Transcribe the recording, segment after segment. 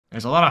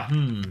There's a lot of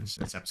hmms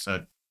in this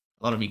episode.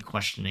 A lot of me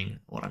questioning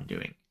what I'm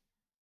doing.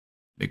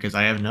 Because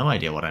I have no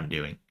idea what I'm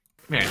doing.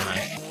 Come here,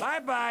 man.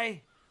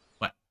 Bye-bye.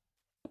 What?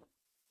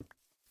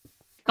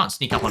 Can't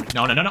sneak up on...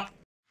 No, no, no, no.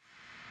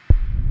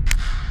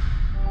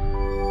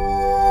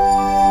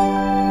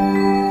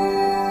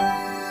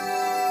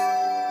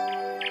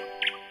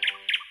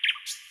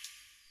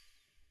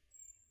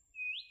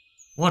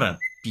 What a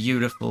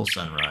beautiful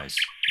sunrise.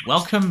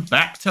 Welcome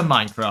back to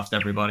Minecraft,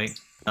 everybody.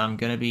 I'm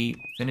gonna be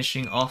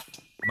finishing off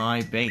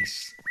my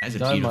base. That's a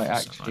beautiful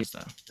sunrise,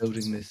 though.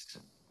 Building this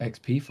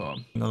XP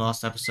farm. In the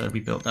last episode, we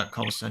built that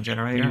cobblestone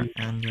generator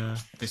and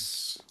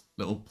this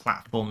little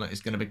platform that is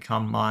going to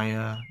become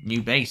my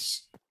new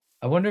base.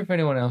 I wonder if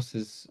anyone else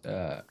has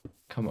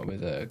come up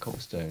with a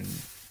cobblestone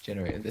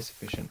generator this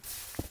efficient.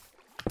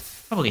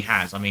 Probably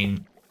has. I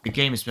mean, the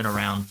game has been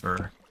around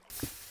for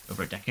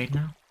over a decade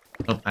now.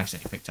 Oh, I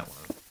accidentally picked up one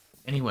of them.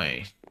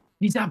 Anyway.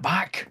 Is that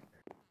back?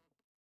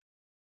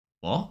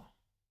 What?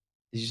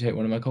 Did you take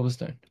one of my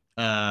cobblestone?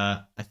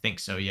 I think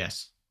so,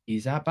 yes.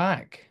 Is that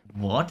back?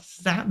 What does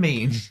that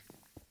mean?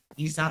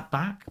 Is that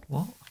back?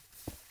 What?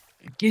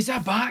 Is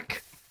that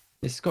back?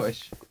 It's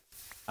Scottish.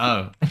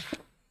 Oh.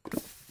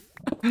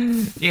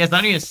 Yeah, it's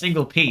only a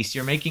single piece.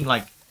 You're making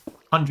like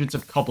hundreds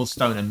of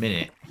cobblestone a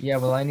minute. Yeah,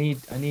 well, I need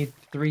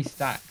 3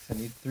 stacks. I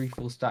need 3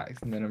 full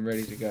stacks, and then I'm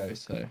ready to go.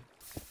 So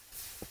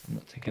I'm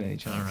not taking any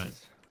chances. All right.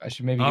 I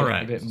should maybe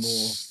get a bit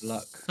more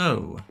luck.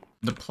 So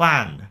the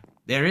plan.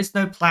 There is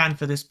no plan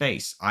for this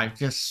base. I've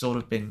just sort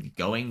of been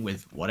going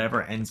with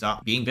whatever ends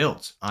up being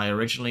built. I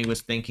originally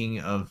was thinking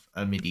of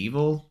a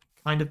medieval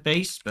kind of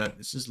base, but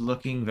this is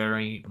looking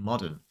very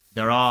modern.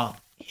 There are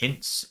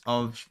hints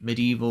of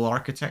medieval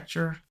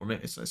architecture.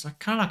 It's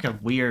kind of like a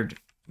weird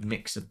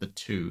mix of the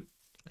two,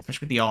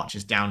 especially with the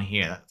arches down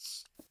here.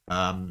 That's,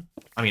 I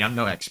mean, I'm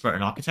no expert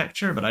in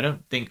architecture, but I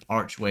don't think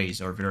archways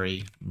are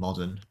very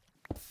modern.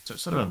 So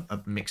it's sort of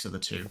a mix of the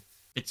two.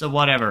 It's a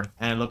whatever,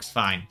 and it looks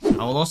fine.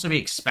 I will also be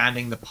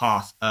expanding the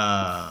path.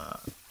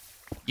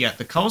 Yeah,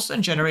 the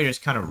cobblestone generator is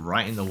kind of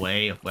right in the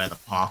way of where the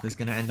path is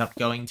going to end up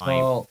going.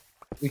 Well,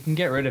 we can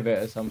get rid of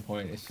it at some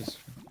point. It's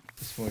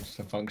more just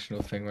a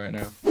functional thing right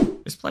now.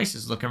 This place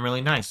is looking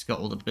really nice.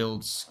 Got all the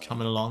builds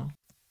coming along.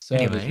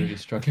 Server's really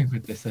struggling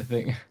with this, I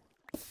think.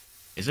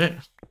 Is it?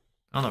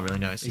 I'm not really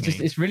noticing.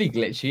 It's really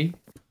glitchy.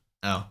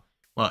 Oh,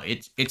 well,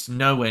 it's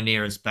nowhere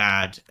near as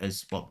bad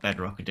as what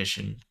Bedrock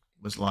Edition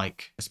was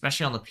like,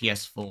 especially on the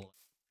PS4.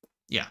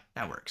 Yeah,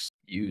 that works.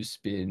 You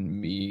spin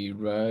me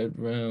right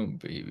round,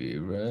 baby,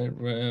 right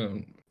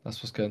round.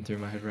 That's what's going through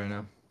my head right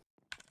now.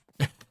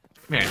 Come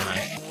here,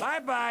 man.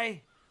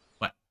 Bye-bye.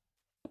 What?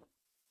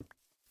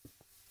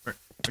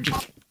 Where'd you...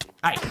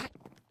 Hey!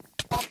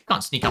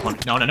 Can't sneak up on...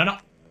 No, no, no, no!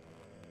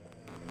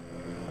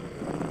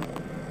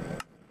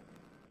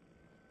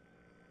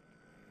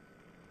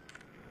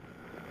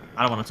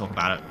 I don't want to talk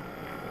about it.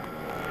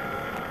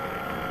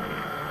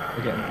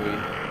 We're getting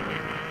bullied.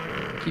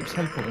 Keeps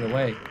teleporting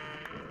away.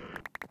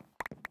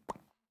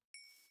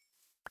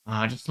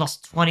 I just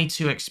lost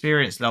 22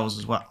 experience levels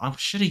as well. I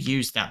should have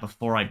used that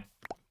before I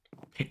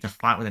picked a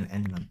fight with an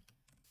enderman.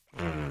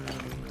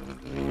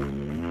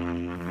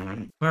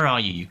 Where are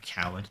you, you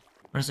coward?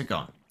 Where's it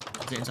gone?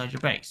 Is it inside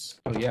your base?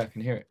 Oh yeah, I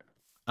can hear it.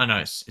 Oh no,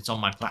 it's on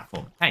my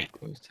platform. Hey,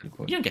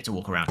 you don't get to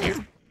walk around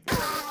here.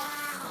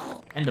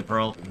 Ender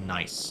pearl,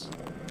 nice.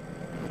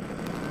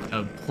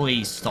 Oh,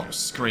 please stop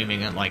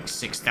screaming at like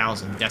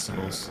 6,000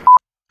 decibels.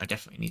 I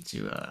definitely need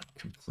to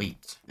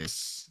complete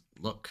this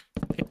look.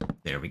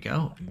 There we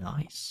go.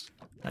 Nice.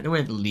 I like the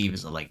way the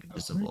levers are like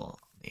visible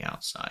on the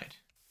outside.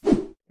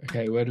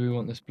 Okay, where do we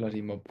want this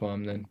bloody mob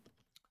farm then?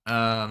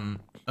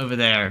 Over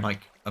there,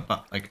 like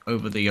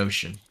over the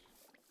ocean,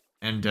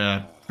 and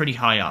pretty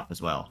high up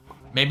as well.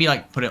 Maybe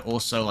like put it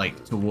also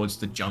like towards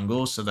the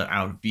jungle so that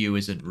our view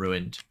isn't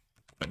ruined,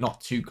 but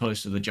not too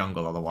close to the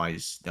jungle.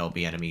 Otherwise, there'll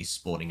be enemies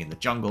spawning in the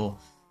jungle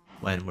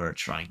when we're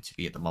trying to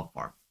be at the mob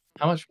farm.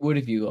 How much wood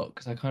have you got?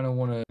 Because I kind of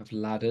want to have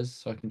ladders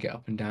so I can get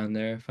up and down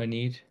there if I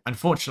need.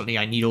 Unfortunately,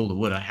 I need all the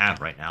wood I have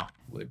right now.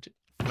 Wood.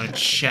 I'm gonna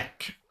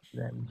check.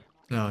 Then.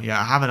 Oh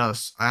yeah, I have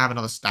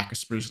another stack of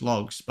spruce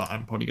logs, but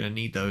I'm probably gonna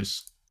need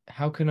those.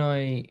 How can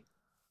I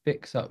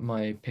fix up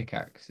my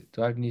pickaxe?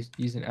 Do I need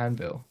to use an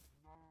anvil?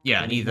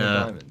 Yeah,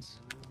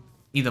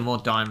 either more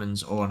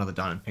diamonds or another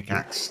diamond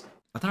pickaxe.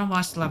 I don't know why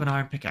I still have an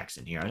iron pickaxe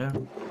in here. I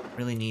don't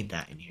really need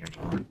that in here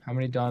anymore. How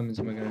many diamonds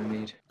am I going to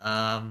need?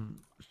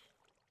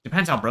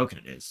 Depends how broken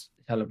it is.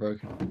 It's hella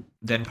broken.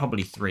 Then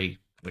probably 3,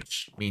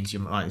 which means you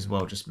might as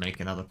well just make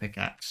another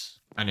pickaxe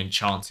and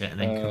enchant it and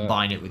then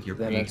combine it with your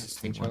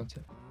pre-existing one.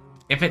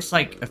 If it's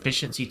like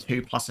efficiency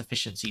 2 plus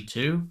efficiency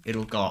 2,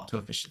 it'll go up to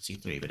efficiency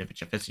 3. But if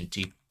it's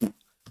efficiency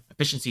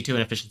 2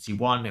 and efficiency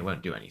 1, it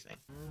won't do anything.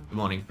 Good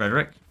morning,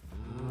 Frederick.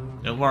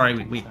 Don't worry,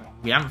 we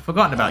haven't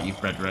forgotten about you,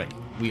 Frederick.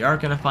 We are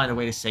going to find a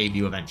way to save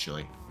you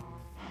eventually.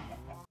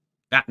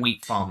 That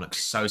wheat farm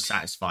looks so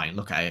satisfying.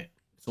 Look at it.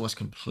 It's almost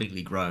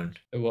completely grown.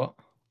 The what?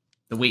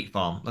 The wheat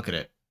farm. Look at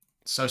it.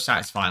 It's so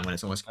satisfying when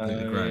it's almost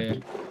completely grown. Yeah.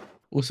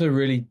 Also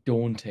really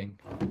daunting.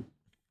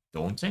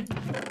 Daunting?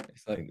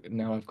 It's like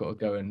now I've got to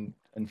go and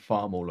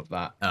farm all of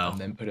that Oh, and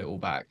then put it all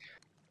back.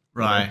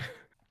 You know? right.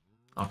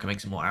 I can make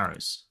some more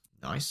arrows.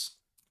 Nice.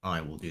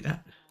 I will do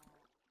that.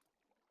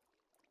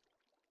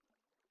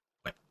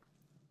 Wait,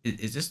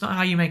 is this not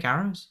how you make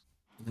arrows?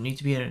 Does it need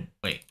to be a...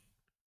 Wait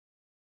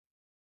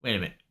a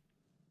minute.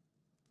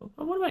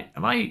 What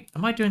am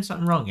I doing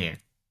something wrong here?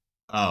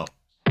 Oh.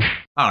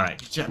 Alright,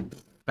 jump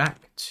back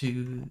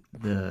to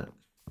the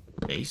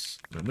base.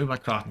 I'm gonna move my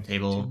crafting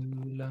table To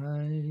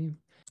life,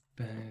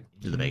 back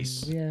to the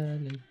base.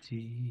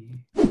 reality.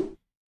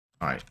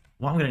 Alright,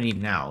 what I'm gonna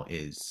need now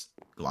is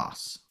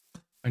glass.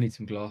 I need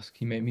some glass.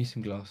 Can you make me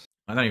some glass?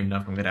 I don't even know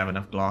if I'm gonna have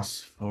enough glass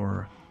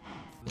for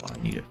what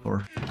I need it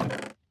for.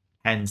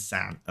 10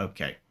 sand.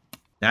 Okay.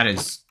 That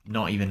is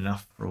not even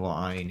enough for what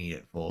I need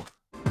it for.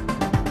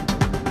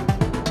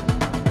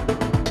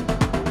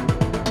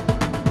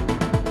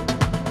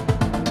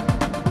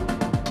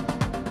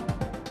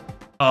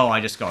 Oh,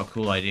 I just got a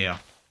cool idea.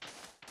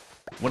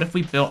 What if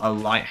we built a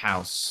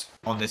lighthouse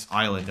on this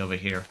island over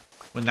here?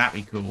 Wouldn't that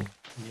be cool?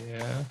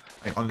 Yeah.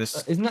 Like on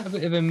this... Isn't that a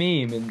bit of a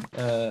meme?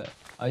 And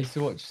I used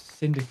to watch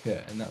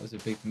Syndicate, and that was a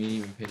big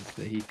meme of his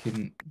that he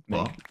couldn't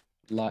make What?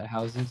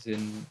 lighthouses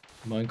in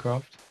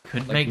Minecraft.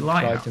 Couldn't Like make he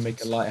tried to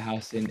make a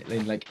lighthouses? lighthouse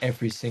in like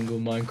every single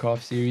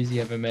Minecraft series he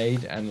ever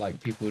made, and like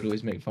people would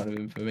always make fun of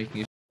him for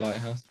making a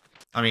lighthouse.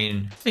 I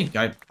mean, I think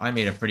I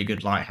made a pretty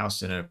good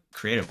lighthouse in a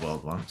creative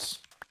world once.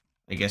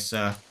 I guess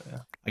Yeah.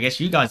 I guess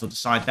you guys will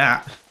decide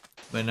that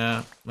when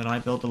I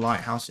build the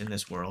lighthouse in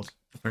this world.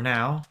 For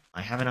now,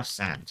 I have enough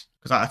sand.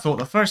 Because I thought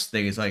the first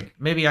thing is like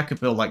maybe I could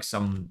build like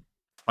some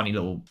funny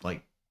little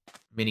like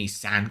mini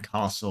sand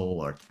castle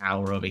or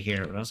tower over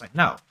here. But I was like,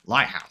 no,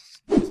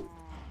 lighthouse.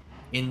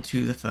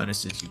 Into the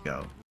furnaces you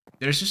go.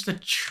 There's just a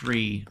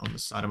tree on the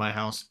side of my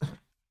house.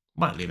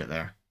 Might leave it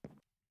there.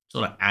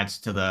 Sort of adds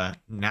to the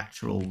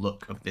natural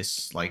look of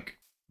this like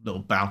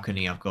little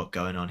balcony I've got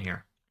going on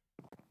here.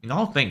 And the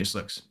whole thing just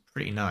looks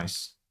pretty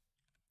nice.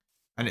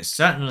 And it's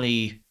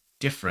certainly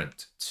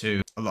different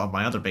to a lot of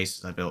my other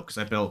bases I built, because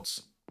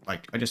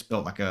I just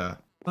built like a,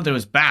 not that it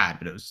was bad,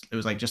 but it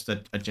was like just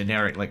a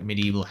generic like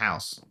medieval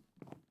house.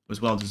 It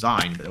was well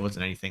designed, but there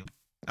wasn't anything,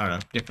 I don't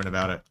know, different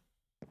about it.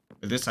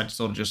 But this I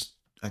sort of just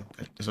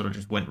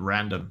went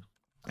random,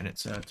 and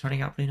it's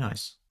turning out pretty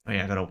nice. Oh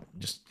yeah, I gotta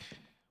just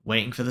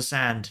waiting for the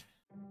sand.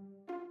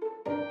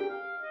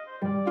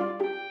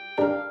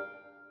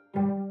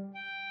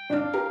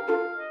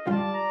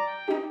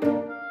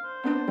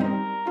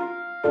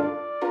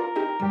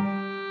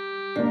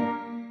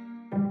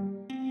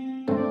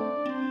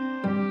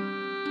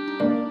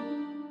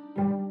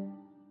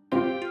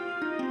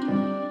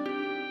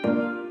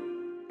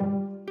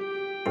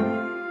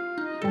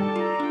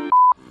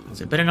 Has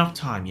it been enough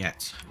time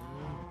yet?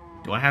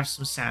 Do I have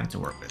some sand to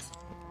work with?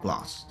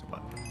 Glass to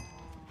work with?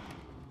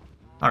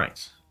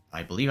 Alright,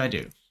 I believe I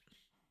do.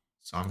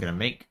 So I'm going to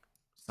make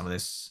some of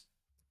this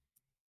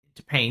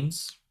into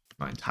panes.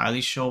 Not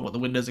entirely sure what the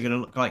windows are going to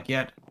look like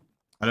yet.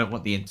 I don't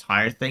want the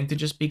entire thing to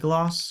just be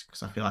glass,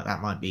 because I feel like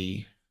that might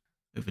be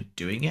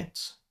overdoing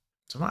it.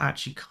 So I'm not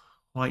actually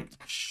quite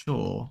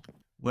sure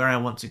where I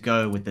want to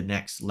go with the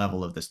next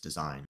level of this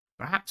design.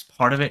 Perhaps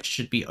part of it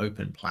should be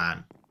open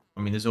plan. I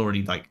mean, there's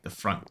already like the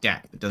front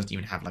deck that doesn't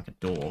even have like a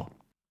door.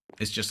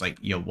 It's just like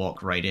you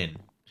walk right in.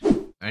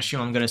 I assume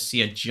I'm going to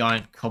see a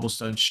giant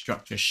cobblestone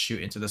structure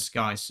shoot into the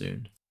sky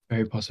soon.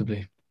 Very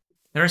possibly.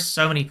 There are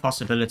so many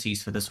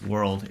possibilities for this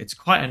world. It's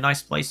quite a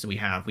nice place that we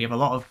have. We have a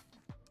lot of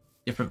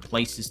different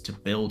places to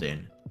build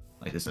in.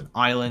 Like there's an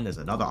island, there's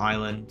another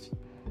island,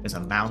 there's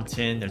a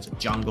mountain, there's a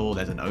jungle,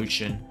 there's an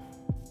ocean.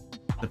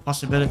 The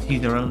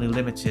possibilities are only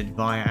limited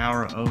by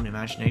our own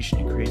imagination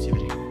and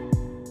creativity.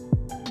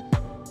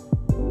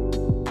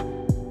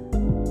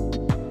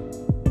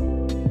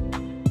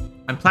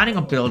 I'm planning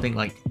on building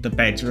like the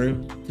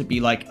bedroom to be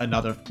like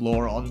another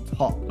floor on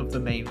top of the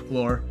main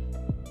floor,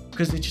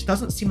 because it just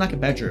doesn't seem like a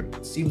bedroom.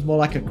 It seems more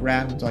like a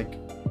grand like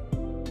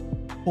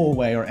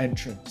hallway or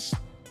entrance.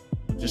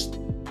 Just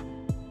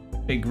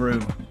big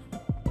room,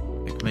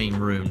 big main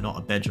room, not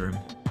a bedroom.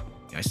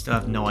 I still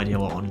have no idea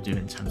what I want to do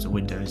in terms of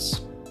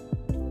windows.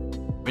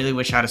 Really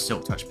wish I had a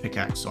silk touch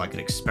pickaxe so I could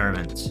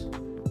experiment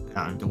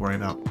without having to worry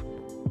about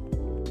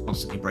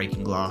constantly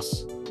breaking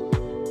glass.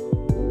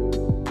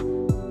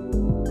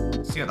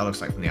 See what that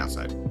looks like from the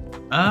outside.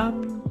 I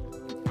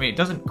mean, it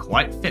doesn't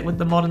quite fit with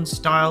the modern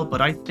style, but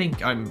I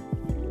think I'm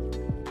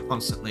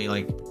constantly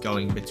like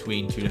going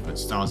between two different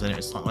styles in it.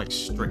 It's not like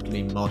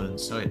strictly modern,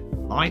 so it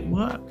might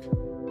work.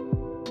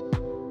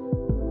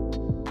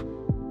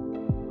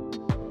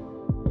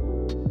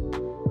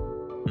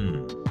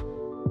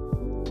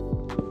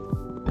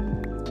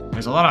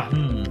 There's a lot of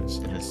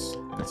hmms in this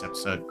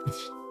episode.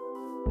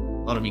 A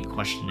lot of me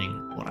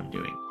questioning what I'm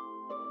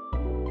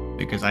doing,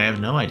 because I have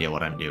no idea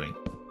what I'm doing.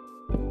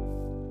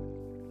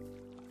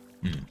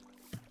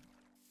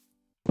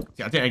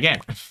 See, I did it again.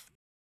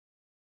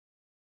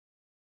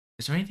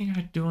 Is there anything I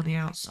could do on the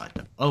outside?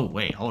 Oh,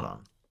 wait, hold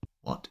on.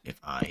 What if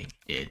I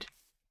did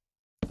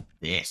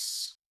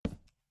this?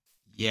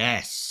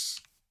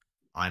 Yes.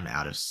 I'm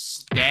out of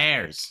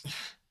stairs.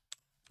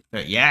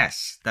 But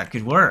yes, that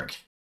could work.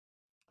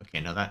 Okay,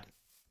 no,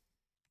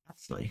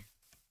 actually,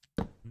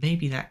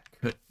 maybe that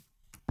could,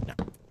 no,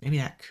 maybe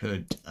that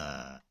could,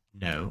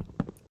 no,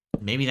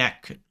 maybe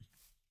that could,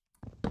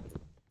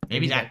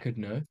 Maybe that could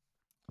no.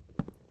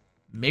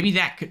 maybe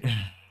that could,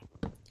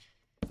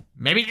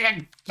 maybe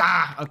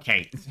that,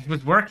 okay, it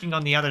was working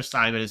on the other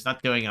side, but it's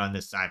not doing it on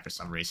this side for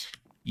some reason.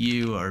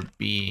 You are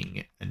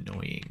being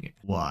annoying.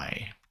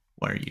 Why?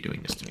 Why are you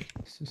doing this to me?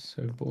 This is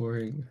so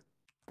boring.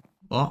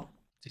 What?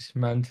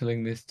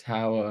 Dismantling this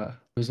tower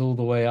was all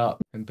the way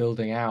up and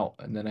building out,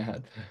 and then I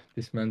had to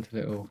dismantle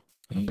it all.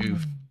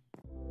 Oof.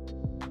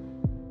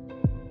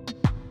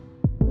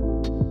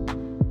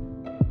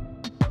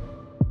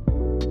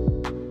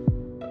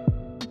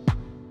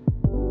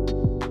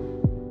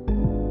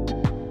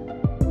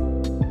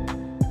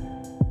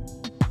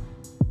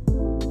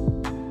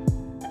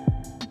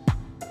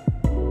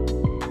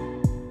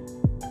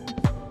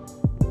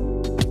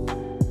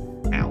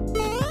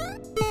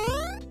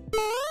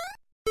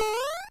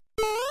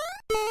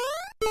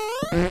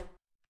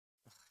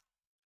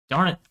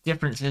 Darn it,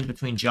 differences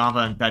between Java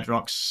and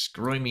Bedrock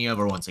screwing me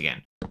over once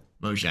again.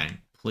 Mojang,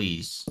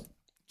 please,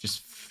 just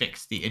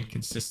fix the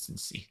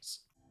inconsistencies.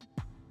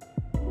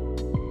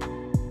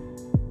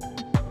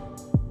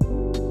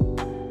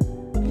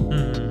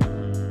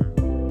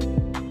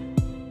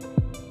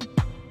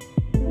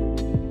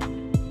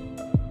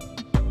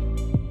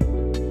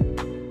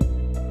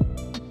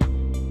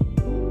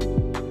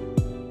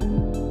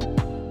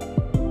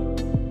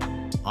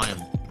 I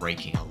am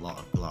breaking a lot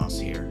of glass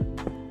here.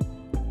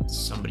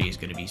 Somebody is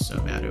going to be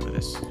so mad over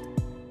this.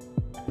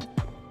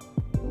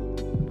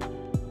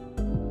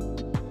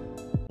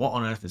 What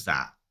on earth is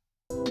that?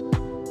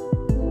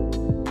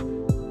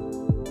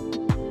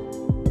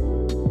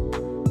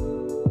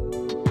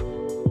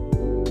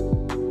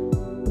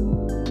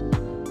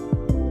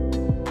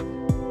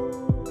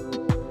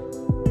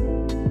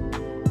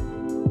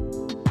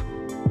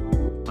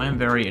 I am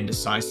very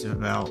indecisive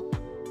about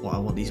what I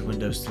want these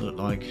windows to look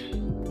like.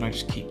 And I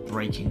just keep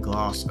breaking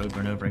glass over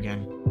and over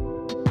again.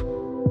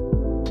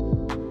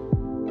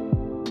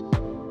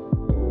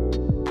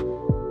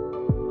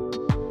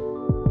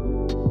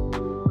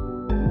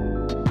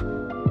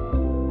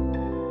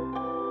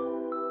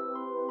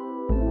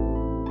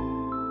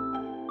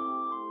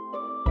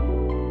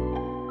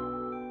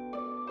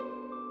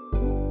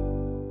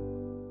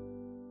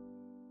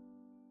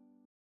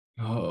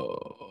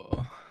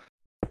 Oh,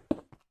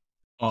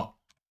 Oh,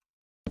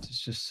 it's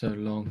just so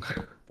long.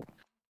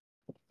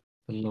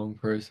 A long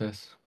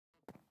process.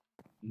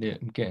 Yeah,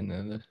 I'm getting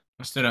there.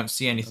 I still don't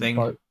see anything.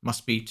 But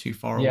Must be too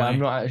far yeah, away. I'm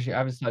not actually. I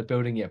haven't started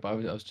building yet, but I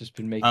was just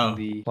been making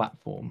the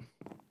platform.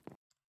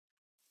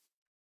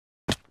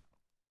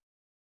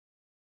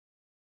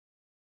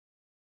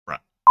 Right.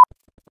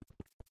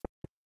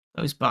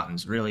 Those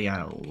buttons really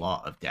add a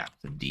lot of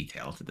depth and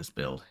detail to this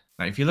build.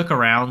 Now, if you look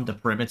around the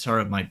perimeter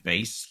of my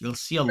base, you'll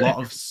see a lot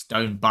of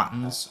stone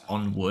buttons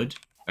on wood,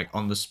 like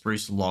on the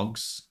spruce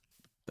logs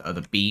that are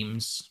the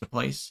beams of the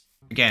place.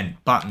 Again,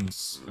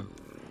 buttons.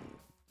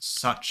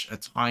 Such a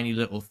tiny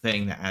little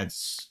thing that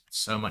adds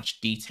so much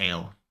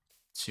detail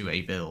to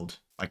a build.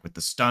 Like with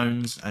the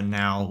stones and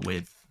now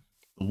with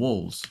the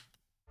walls.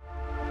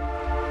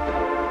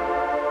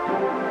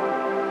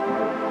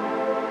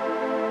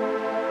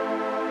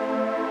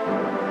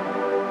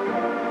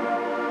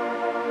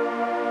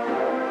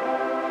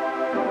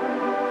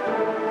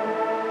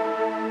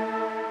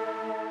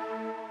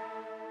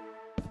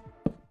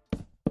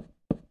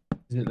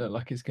 Does it look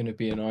like it's going to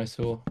be an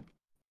eyesore,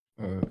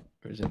 or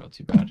is it not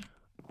too bad?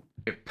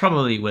 It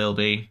probably will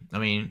be. I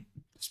mean,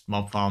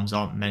 mob farms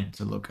aren't meant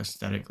to look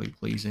aesthetically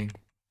pleasing.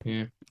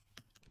 Yeah.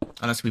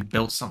 Unless we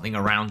built something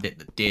around it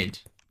that did.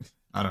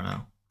 I don't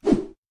know.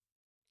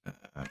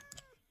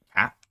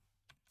 Cat?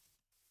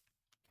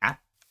 Cat?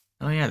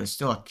 Oh yeah, there's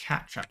still a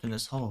cat trapped in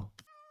this hole.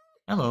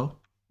 Hello.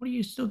 What are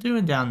you still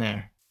doing down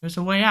there? There's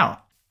a way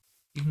out.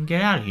 You can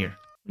get out of here.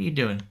 What are you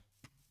doing?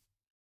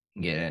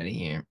 Get out of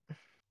here.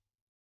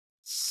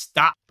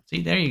 Stop.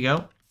 See, there you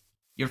go.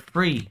 You're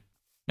free.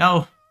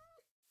 No.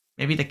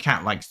 Maybe the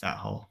cat likes that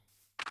hole.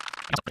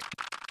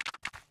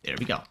 There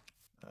we go.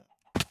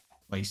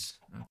 Place.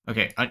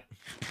 Okay, I'm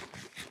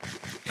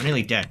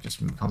nearly dead just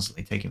from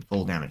constantly taking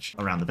full damage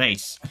around the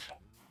base.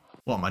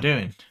 What am I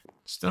doing?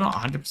 Still not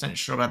 100%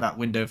 sure about that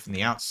window from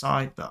the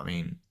outside, but I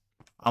mean,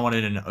 I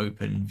wanted an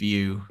open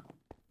view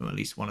from at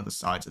least one of the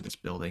sides of this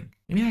building.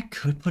 Maybe I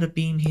could put a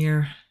beam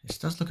here. This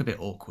does look a bit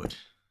awkward.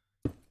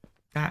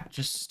 That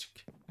just...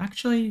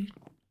 Actually,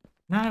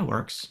 no, it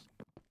works.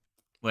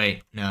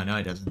 Wait, no,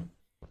 it doesn't.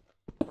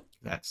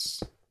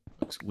 That's...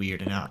 looks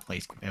weird and out of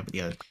place compared with the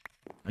other.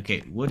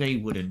 Okay, would a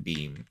wooden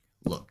beam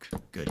look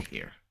good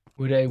here?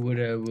 Would a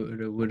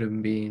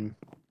wooden beam?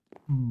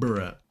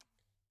 Bruh.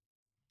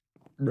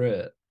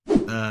 Bruh.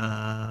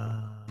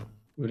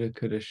 Woulda,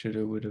 coulda,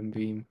 shoulda, wooden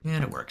beam.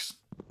 Yeah, it works.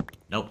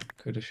 Nope.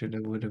 Coulda,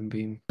 shoulda, wooden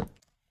beam.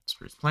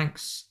 Spruce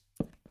planks.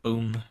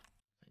 Boom.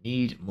 I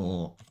need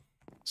more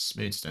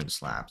smooth stone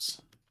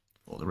slabs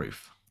for the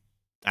roof.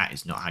 That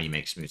is not how you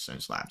make smooth stone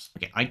slabs.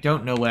 Okay, I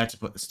don't know where to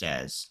put the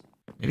stairs.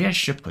 Maybe I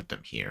should put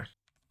them here.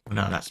 Oh,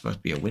 no, that's supposed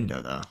to be a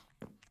window, though.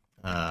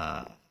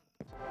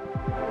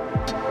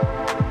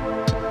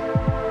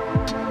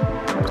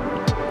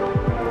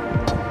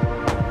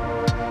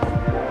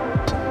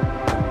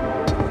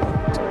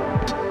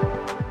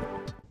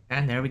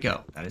 And there we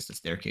go. That is the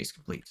staircase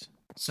complete.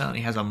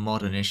 Certainly has a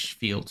modernish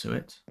feel to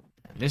it.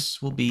 And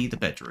this will be the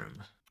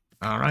bedroom.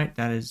 Alright,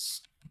 that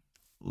is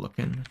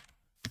looking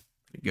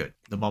pretty good.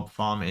 The mob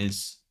farm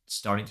is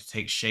starting to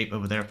take shape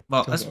over there.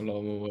 Well, Still got a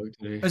lot more work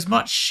to do. as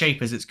much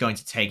shape as it's going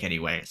to take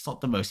anyway. It's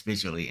not the most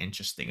visually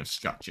interesting of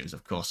structures,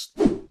 of course.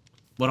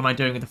 What am I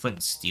doing with the flint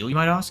and steel, you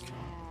might ask?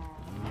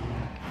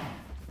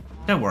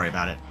 Don't worry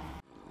about it.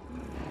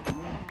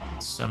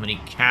 So many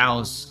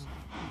cows.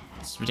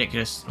 It's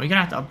ridiculous. We're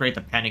gonna have to upgrade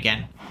the pen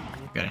again.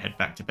 Gotta head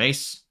back to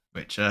base,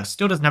 which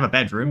still doesn't have a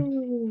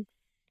bedroom.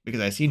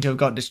 Because I seem to have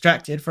got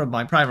distracted from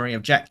my primary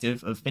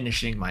objective of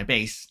finishing my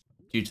base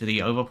due to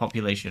the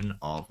overpopulation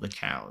of the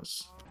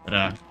cows.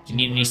 But, do you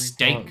need any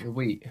steak? The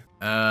wheat.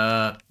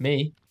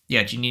 Me?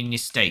 Yeah, do you need any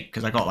steak?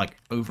 Because I got, like,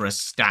 over a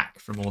stack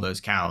from all those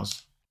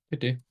cows. Could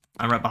do.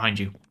 I'm right behind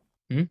you.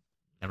 Hmm?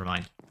 Never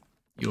mind.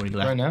 You already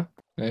left. Right now?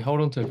 No,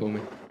 hold on to it for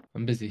me.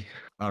 I'm busy.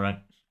 Alright.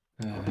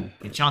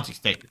 Enchanting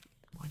station.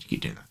 Why'd you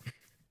keep doing that?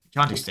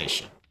 Enchanting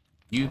station.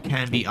 You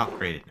can be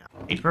upgraded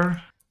now.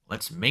 Paper.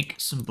 Let's make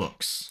some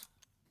books.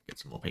 Get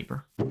some more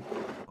paper.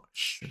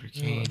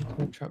 Sugarcane.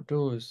 Oh,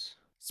 trapdoors.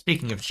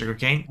 Speaking of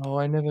sugarcane. Oh,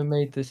 I never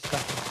made this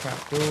stack of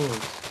trapdoors.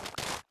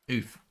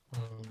 Oof. Oh,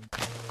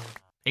 God.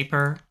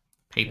 Paper.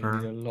 I Paper.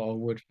 need a lot of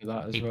wood for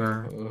that as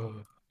Paper. well.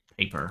 Ugh.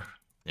 Paper.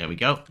 There we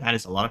go. That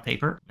is a lot of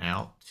paper.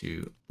 Now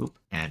to boop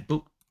and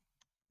boop.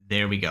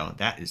 There we go.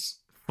 That is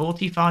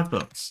 45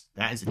 books.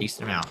 That is a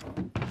decent amount.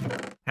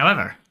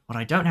 However, what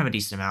I don't have a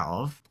decent amount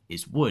of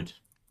is wood.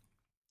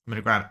 I'm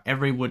going to grab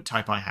every wood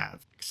type I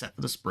have, except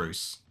for the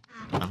spruce.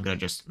 And I'm going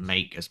to just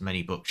make as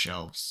many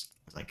bookshelves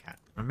as I can.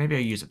 Or maybe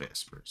I'll use a bit of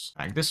spruce.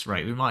 At this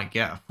rate, we might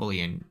get a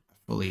fully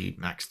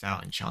maxed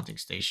out enchanting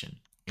station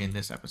in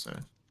this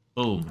episode.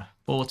 Boom.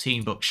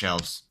 14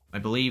 bookshelves. I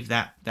believe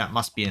that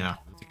must be enough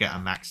to get a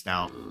maxed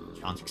out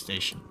enchanting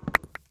station.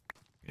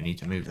 I need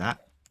to move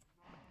that.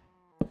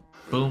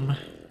 Boom.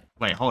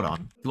 Wait, hold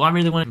on. Do I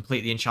really want to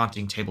complete the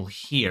enchanting table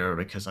here?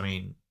 Because, I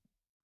mean,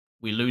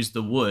 we lose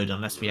the wood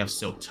unless we have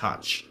silk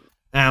touch.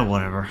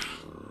 Whatever.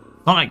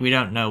 Not like we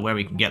don't know where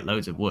we can get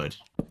loads of wood.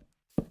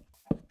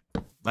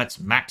 Let's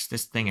max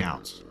this thing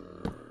out.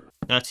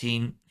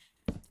 13,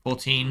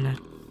 14,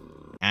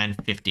 and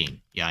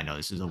 15. Yeah, I know,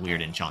 this is a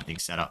weird enchanting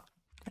setup.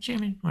 Actually, I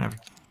mean, whatever.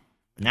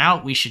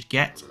 Now we should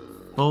get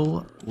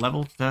full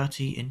level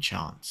 30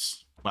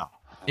 enchants. Well,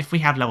 if we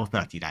have level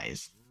 30, that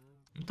is.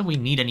 Not that we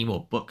need any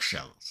more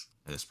bookshelves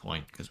at this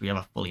point, because we have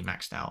a fully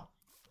maxed out.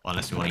 Well,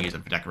 unless we want to use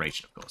it for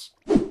decoration, of course.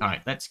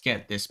 Alright, let's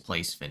get this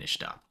place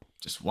finished up.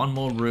 Just one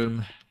more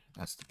room.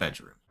 That's the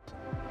bedroom.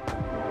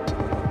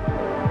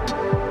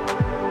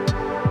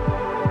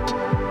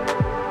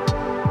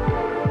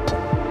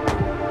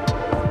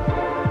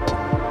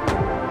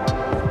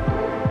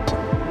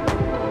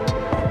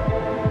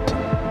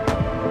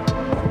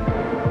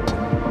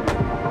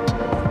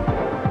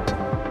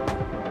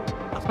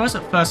 I suppose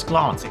at first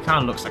glance it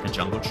kind of looks like a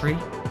jungle tree,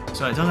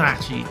 so it doesn't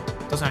actually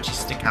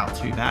stick out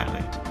too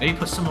badly. Maybe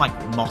put some like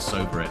moss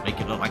over it, make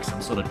it look like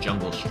some sort of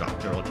jungle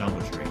structure or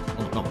jungle tree.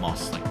 Well, not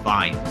moss, like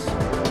vines.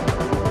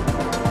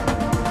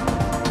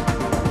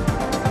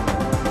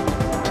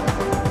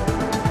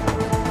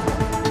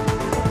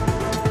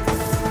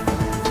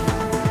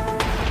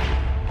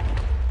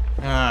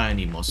 I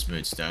need more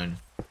smooth stone.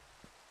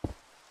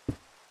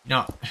 You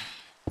know,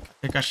 I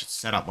think I should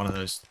set up one of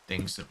those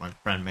things that my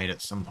friend made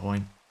at some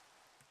point.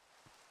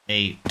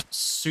 A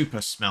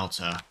super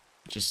smelter,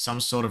 which is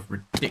some sort of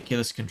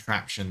ridiculous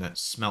contraption that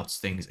smelts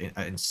things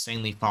at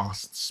insanely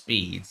fast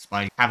speeds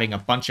by having a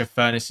bunch of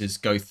furnaces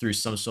go through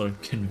some sort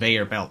of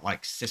conveyor belt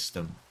like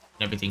system.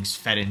 And everything's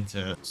fed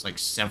into like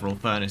several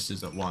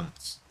furnaces at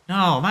once. No,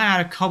 I might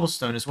add a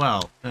cobblestone as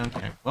well.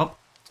 Okay, well,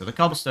 to the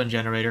cobblestone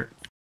generator.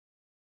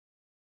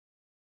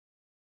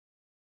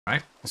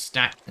 Alright, a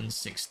stack and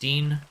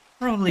 16.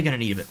 Probably going to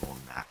need a bit more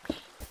than that,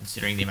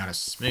 considering the amount of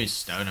smooth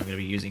stone I'm going to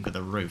be using for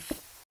the roof.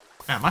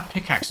 Man, my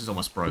pickaxe is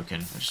almost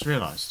broken. I just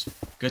realised.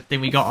 Good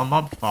thing we got a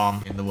mob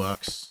farm in the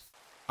works.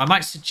 I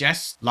might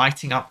suggest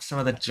lighting up some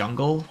of the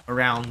jungle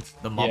around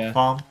the mob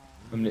farm.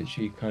 I'm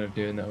literally kind of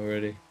doing that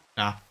already.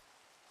 Nah.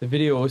 The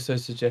video also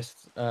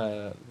suggests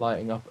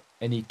lighting up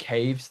any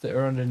caves that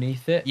are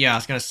underneath it. Yeah, I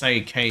was going to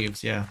say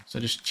caves, yeah. So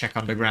just check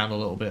underground a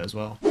little bit as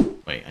well.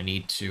 Wait, I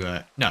need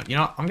to... No, you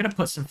know what? I'm going to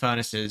put some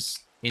furnaces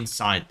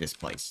inside this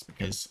place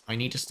because I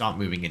need to start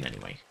moving in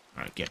anyway.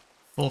 Alright, get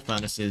 4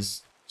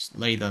 furnaces. Just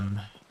lay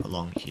them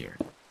along here.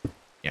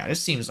 Yeah,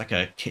 this seems like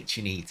a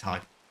kitchen-y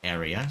type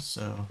area,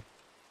 so...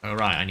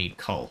 Alright, I need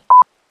coal.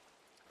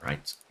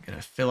 Alright, I'm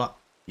gonna fill up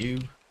you.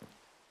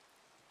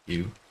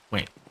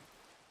 Wait.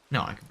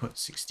 No, I can put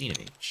 16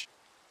 in each.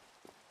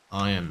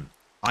 I am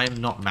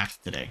not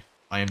math today.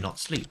 I am not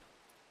sleep.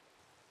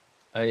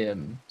 I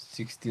am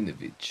 16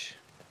 of each.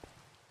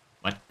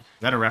 What?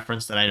 Is that a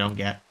reference that I don't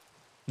get?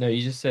 No,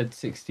 you just said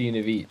 16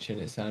 of each, and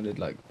it sounded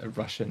like a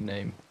Russian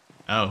name.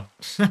 Oh.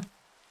 What?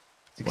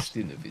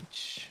 16 of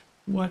each.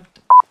 What?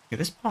 Okay,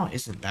 this part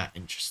isn't that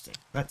interesting.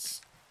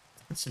 Let's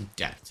put some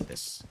depth to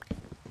this.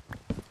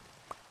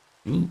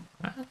 Ooh.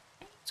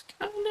 It's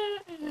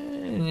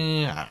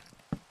kinda...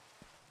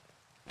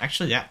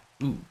 actually, that...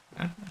 Ooh.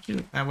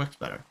 Actually, that works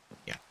better.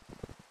 Yeah.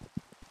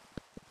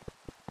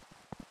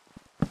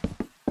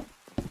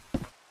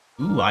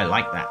 Ooh, I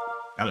like that.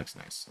 That looks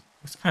nice.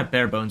 It's kind of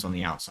bare bones on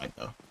the outside,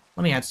 though.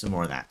 Let me add some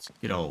more of that.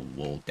 Good old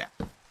wool depth.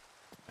 Wait,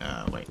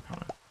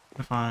 hold on. What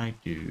if I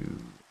do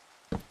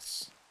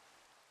this?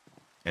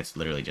 It's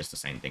literally just the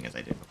same thing as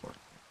I did before.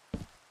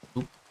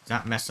 Oop, does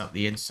that mess up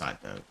the inside,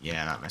 though?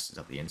 Yeah, that messes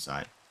up the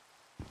inside.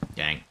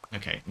 Dang.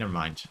 Okay, never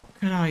mind. What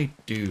could I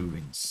do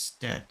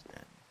instead,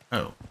 then?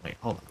 Oh, wait,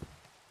 hold on.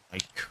 I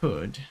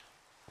could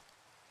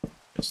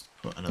just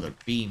put another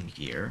beam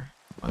here.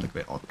 Oh, look a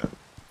bit odd, though.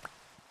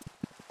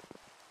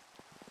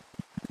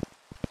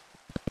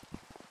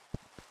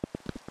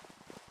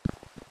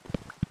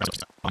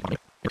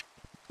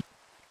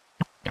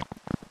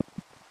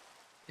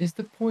 Is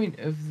the point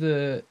of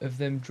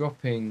them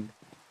dropping,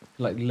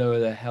 like, lower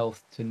their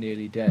health to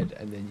nearly dead,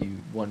 and then you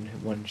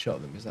one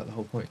shot them? Is that the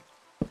whole point?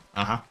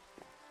 Uh-huh.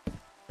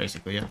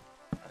 Basically, yeah.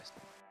 Nice.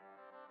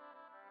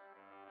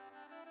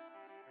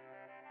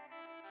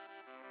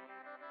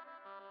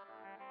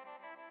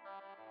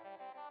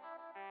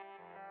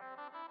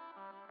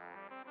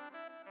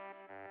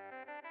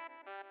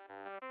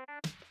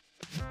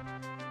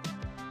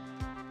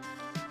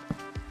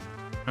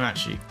 I'm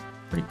actually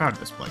pretty proud of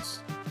this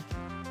place.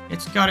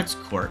 It's got its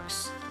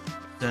quirks.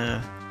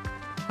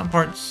 Some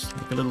parts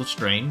look a little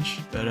strange,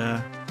 but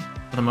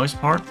for the most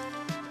part,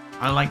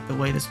 I like the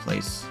way this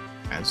place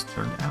has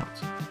turned out.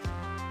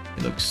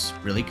 It looks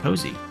really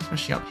cozy,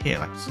 especially up here.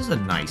 Like, this is a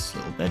nice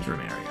little bedroom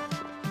area.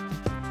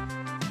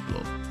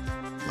 Little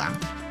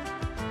lamp.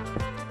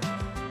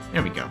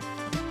 There we go.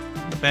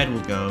 The bed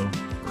will go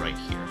right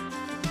here.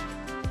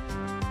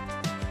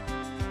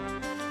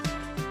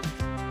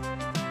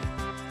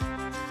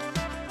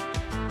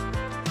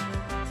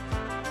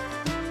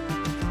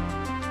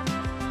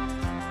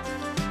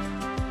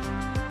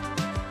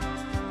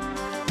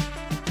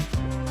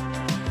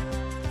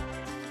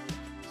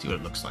 See what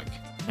it looks like.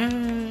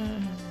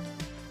 Not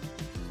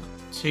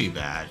too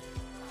bad.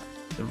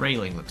 The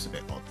railing looks a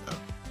bit odd though.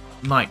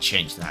 Might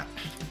change that.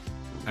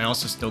 I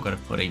also still got to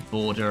put a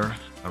border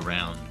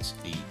around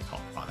the top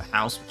part of the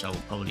house, which I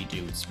will probably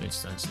do with smooth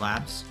stone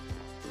slabs.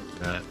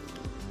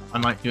 I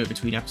might do it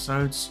between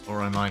episodes,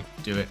 or I might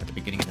do it at the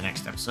beginning of the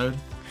next episode.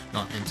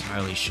 Not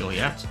entirely sure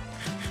yet.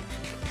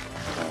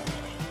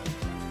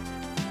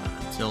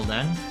 Until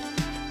then,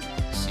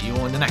 see you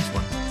all in the next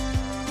one.